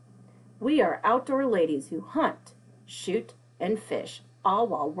We are outdoor ladies who hunt, shoot, and fish, all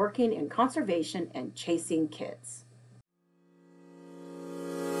while working in conservation and chasing kids.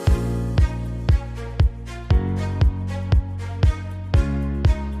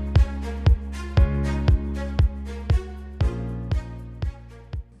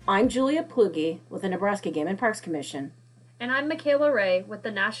 I'm Julia Plugi with the Nebraska Game and Parks Commission. And I'm Michaela Ray with the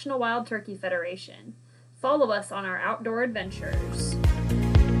National Wild Turkey Federation. Follow us on our outdoor adventures.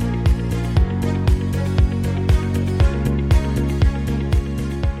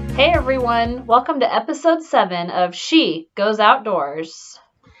 Hey everyone, welcome to episode 7 of She Goes Outdoors.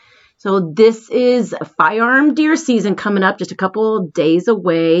 So this is firearm deer season coming up just a couple days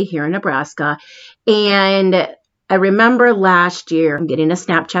away here in Nebraska. And I remember last year I'm getting a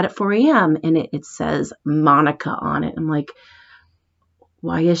Snapchat at 4 a.m. and it says Monica on it. I'm like,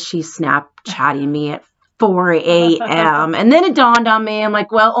 why is she Snapchatting me at 4 a.m.? And then it dawned on me. I'm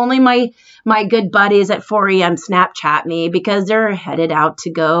like, well, only my good buddies at 4 a.m. Snapchat me because they're headed out to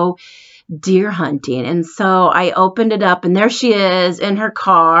go deer hunting. And so I opened it up and there she is in her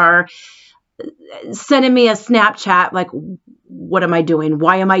car sending me a Snapchat like, what am I doing?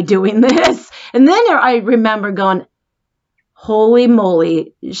 Why am I doing this? And then I remember going, holy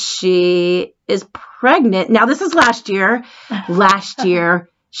moly, she is pregnant. Now, this is last year. Last year,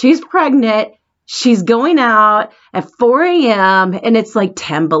 she's pregnant. She's going out at 4 a.m. and it's like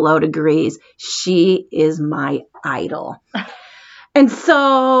 10 below degrees. She is my idol. And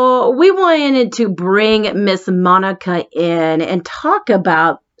so we wanted to bring Miss Monica in and talk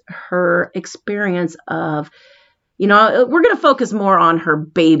about her experience of, you know, we're going to focus more on her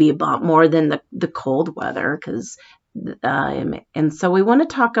baby bump more than the cold weather because, and so we want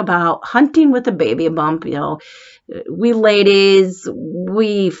to talk about hunting with a baby bump. You know, we ladies,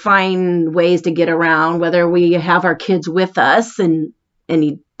 we find ways to get around, whether we have our kids with us in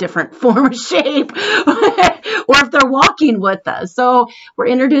any different form or shape, or if they're walking with us. So we're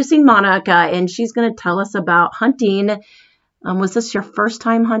introducing Monica, and she's going to tell us about hunting. Was this your first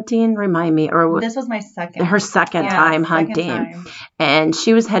time hunting? Remind me. Or this was my second. Her second time hunting. Time. And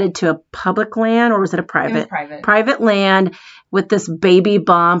she was headed to a public land, or was it a private? It was private. Private land with this baby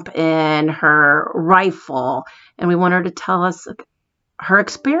bump and her rifle. And we want her to tell us her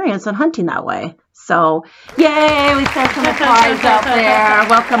experience on hunting that way. So, yay, we set some applause out there.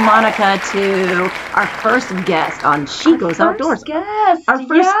 Welcome, Monica, to our first guest on She Goes Outdoors. Our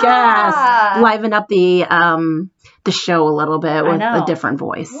first guest. Liven up the show a little bit with a different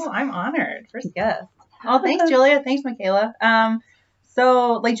voice. Oh, I'm honored. First guest. Oh, thanks, Julia. Thanks, Michaela.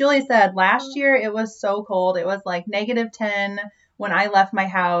 So, like Julia said, last year it was so cold. It was like -10 when I left my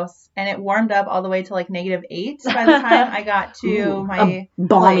house, and it warmed up all the way to like -8 by the time I got to my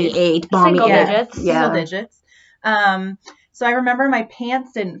balmy place. 8, balmy digits. Single digits. So I remember my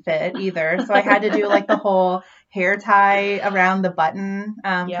pants didn't fit either, so I had to do like the whole hair tie around the button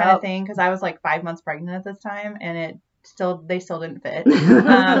kind of thing because I was like 5 months pregnant at this time, and they still didn't fit.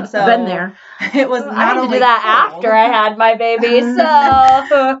 So been there. It was not I had to only do that cold. after I had my baby,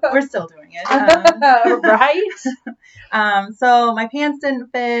 so We're still doing it. right? So my pants didn't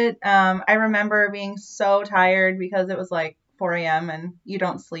fit. I remember being so tired because it was like 4 a.m. and you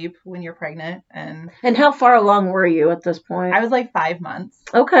don't sleep when you're pregnant. And how far along were you at this point? I was like 5 months.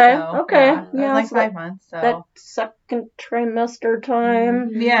 Okay. So, okay. Yeah, it was like 5 months. So that second trimester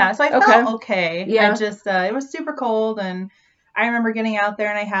time. Yeah. So I felt okay. Yeah. I just it was super cold, and I remember getting out there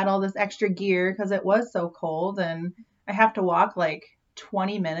and I had all this extra gear because it was so cold, and I have to walk like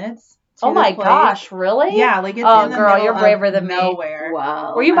 20 minutes. Oh my gosh, really? Yeah, like it's oh in the girl, middle you're braver of than me. nowhere.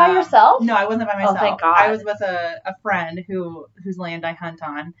 Wow. Were you by yourself? No, I wasn't by myself. Oh, thank God. I was with a friend whose land I hunt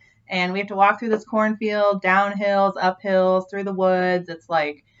on, and we have to walk through this cornfield, down hills, up hills, through the woods. It's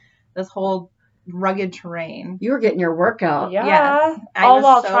like this whole rugged terrain. You were getting your workout. Yeah. Yes. All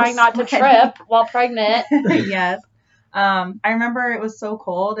while trying not to trip while pregnant. Yes. I remember it was so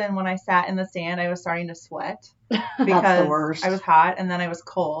cold, and when I sat in the stand, I was starting to sweat because the worst. I was hot, and then I was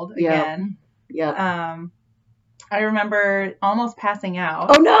cold again. Yeah. I remember almost passing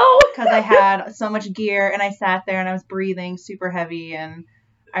out. Oh no! Because I had so much gear, and I sat there and I was breathing super heavy, and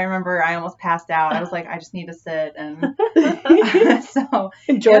I remember I almost passed out. I was like, I just need to sit, and so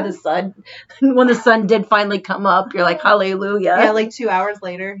enjoy the sun. When the sun did finally come up, you're like, hallelujah. Yeah, like 2 hours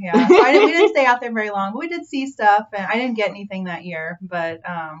later. Yeah, so we didn't stay out there very long, but we did see stuff, and I didn't get anything that year, but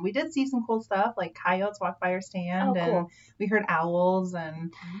we did see some cool stuff, like coyotes walked by our stand, and we heard owls.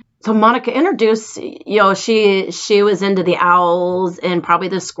 And so Monica introduced, she was into the owls and probably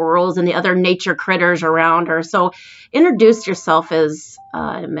the squirrels and the other nature critters around her. So introduce yourself as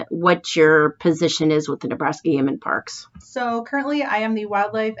what your position is with the Nebraska Game and Parks. So currently I am the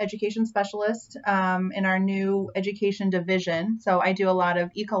wildlife education specialist in our new education division. So I do a lot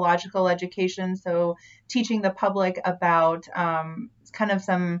of ecological education, so teaching the public about kind of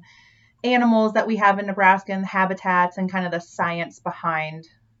some animals that we have in Nebraska and habitats and kind of the science behind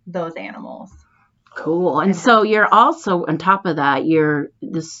those animals. Cool. And so you're also on top of that, you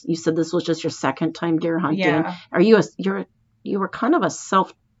said this was just your second time deer hunting. Yeah. Are you you were kind of a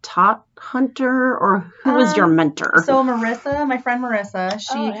self-taught hunter, or who was your mentor? So Marissa, my friend Marissa,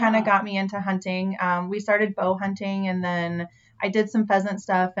 she Oh, yeah. kind of got me into hunting. We started bow hunting, and then I did some pheasant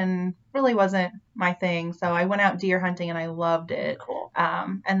stuff, and really wasn't my thing. So I went out deer hunting, and I loved it. Cool.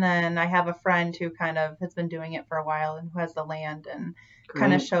 And then I have a friend who kind of has been doing it for a while and who has the land and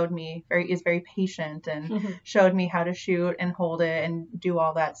kind of Great. showed me, is very patient and showed me how to shoot and hold it and do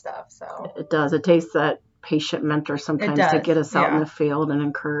all that stuff. So It does. It takes that patient mentor sometimes to does, get us out in yeah. the field and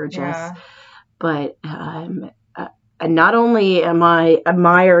encourage yeah. us. But and not only am I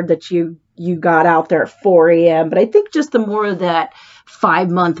admired that you got out there at 4 a.m., but I think just the more of that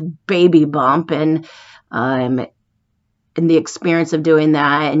 5-month baby bump and the experience of doing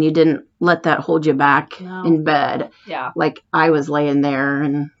that, and you didn't let that hold you back No. in bed. Yeah. Like I was laying there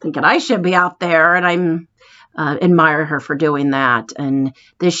and thinking I should be out there, and I'm admire her for doing that. And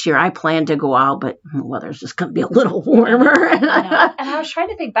this year I plan to go out, but the weather's just going to be a little warmer. I know. And I was trying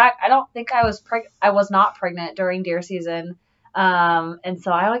to think back. I don't think I was not pregnant during deer season. And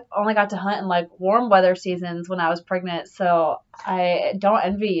so I only got to hunt in like warm weather seasons when I was pregnant. So I don't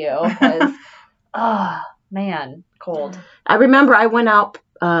envy you because, oh man, cold. I remember I went out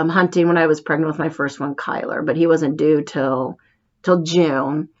hunting when I was pregnant with my first one, Kyler, but he wasn't due till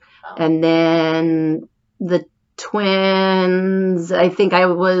June. Oh. And then the twins, I think I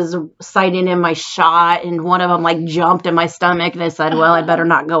was sighting in my shot, and one of them like jumped in my stomach, and I said, well, I better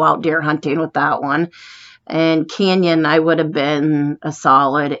not go out deer hunting with that one. And Canyon, I would have been a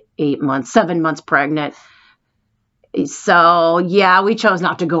solid 7 months pregnant. So yeah, we chose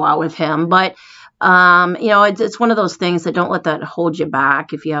not to go out with him, but it's one of those things that don't let that hold you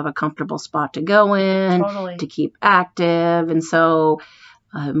back if you have a comfortable spot to go in, Totally. to keep active. And so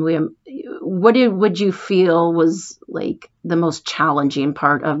what would you feel was like the most challenging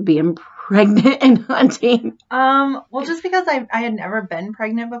part of being pregnant and hunting? Well, just because I had never been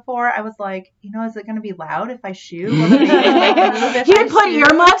pregnant before, I was like, is it going to be loud if I shoot? Will the baby move if You I would put shoot?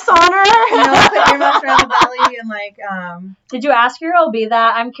 earmuffs on her? Put earmuffs around the belly and like, Did you ask your OB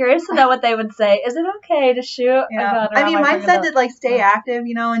that? I'm curious to know what they would say. Is it okay to shoot? yeah. a gun around my mine pregnant said belly? to like stay active,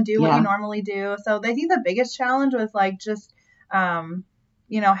 and do what Yeah. you normally do. So I think the biggest challenge was like just,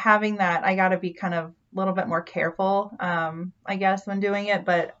 having that, I got to be kind of a little bit more careful, I guess, when doing it.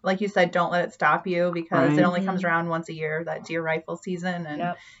 But like you said, don't let it stop you because Right. it only comes around once a year, that deer rifle season. And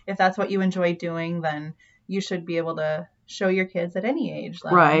Yep. if that's what you enjoy doing, then you should be able to show your kids at any age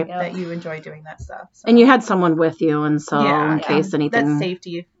Right. that you enjoy doing that stuff. So. And you had someone with you, and so Yeah, in yeah. case anything That's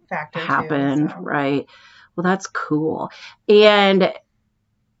safety factor happened, too. So. right? Well, that's cool. And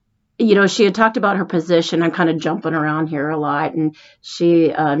she had talked about her position. I'm kind of jumping around here a lot, and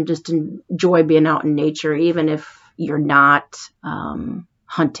she just enjoy being out in nature, even if you're not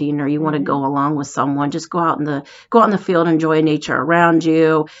hunting or you want to go along with someone. Just go out in the field, enjoy nature around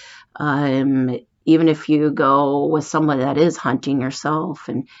you. Even if you go with someone that is hunting yourself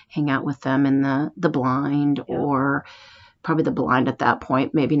and hang out with them in the blind, or probably the blind at that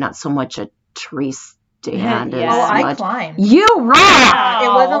point, maybe not so much a tree stand Yeah. as Oh, I much. climbed. You rock! Wow.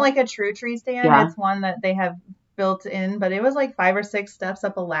 It wasn't like a true tree stand. Yeah. It's one that they have built in, but it was like 5 or 6 steps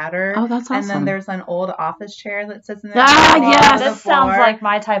up a ladder. Oh, that's And then awesome. there's an old office chair that sits in there. Ah, on yes. the This sounds floor. like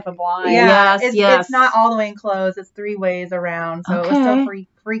my type of blind. Yeah, Yes, yes. It's not all the way enclosed. It's 3 ways around, so it was Okay. still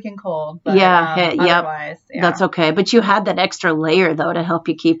freaking cold. But, Yeah, yep. otherwise, yeah. That's okay. But you had that extra layer, though, to help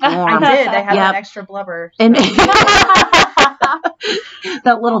you keep warm. I did. I had Yep. that extra blubber. And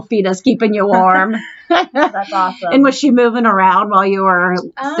that little fetus keeping you warm. That's awesome. And was she moving around while you were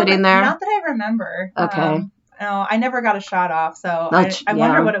sitting there? Not that I remember. Okay. No, I never got a shot off, so That's- I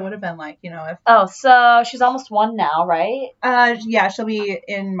wonder yeah. what it would have been like, if. Oh, so she's almost 1 now, right? Yeah, she'll be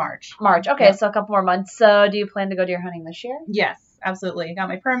in March. March. Okay, Yeah. so a couple more months. So do you plan to go deer hunting this year? Yes, absolutely. I got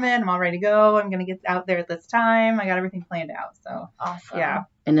my permit. I'm all ready to go. I'm gonna get out there at this time. I got everything planned out. So Awesome. yeah,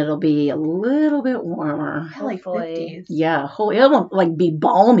 and it'll be a little bit warmer. Yeah, like Hopefully. 50s. Yeah, it won't like be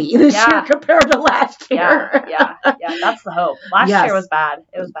balmy this Yeah. year compared to last year. Yeah. That's the hope. Last Yes. year was bad.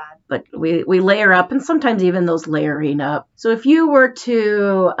 It was bad. But we layer up, and sometimes even those layering up. So if you were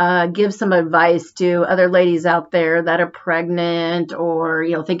to give some advice to other ladies out there that are pregnant or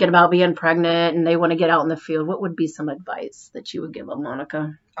thinking about being pregnant and they want to get out in the field, what would be some advice that you would give them,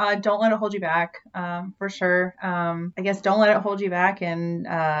 Monica? Don't let it hold you back, for sure. I guess don't let it hold you back, and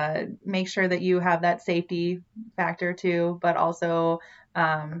make sure that you have that safety factor too. But also,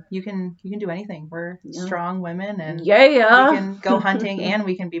 you can do anything. We're strong women, and we can go hunting and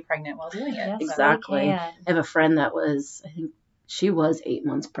we can be pregnant while doing it. Yes, Exactly. we I can. have a friend that was, I think she was 8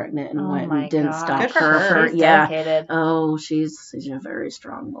 months pregnant and Oh went my and didn't gosh. stop Good for her. She's Yeah. dedicated. Oh, she's a very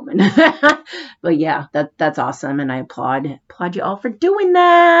strong woman. But yeah, that's awesome, and I applaud you all for doing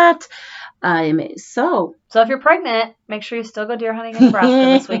that. So So if you're pregnant, make sure you still go deer hunting in Nebraska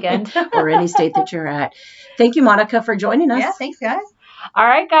this weekend. or any state that you're at. Thank you, Monica, for joining us. Yeah, thanks, guys. All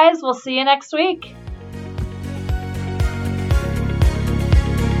right, guys. We'll see you next week.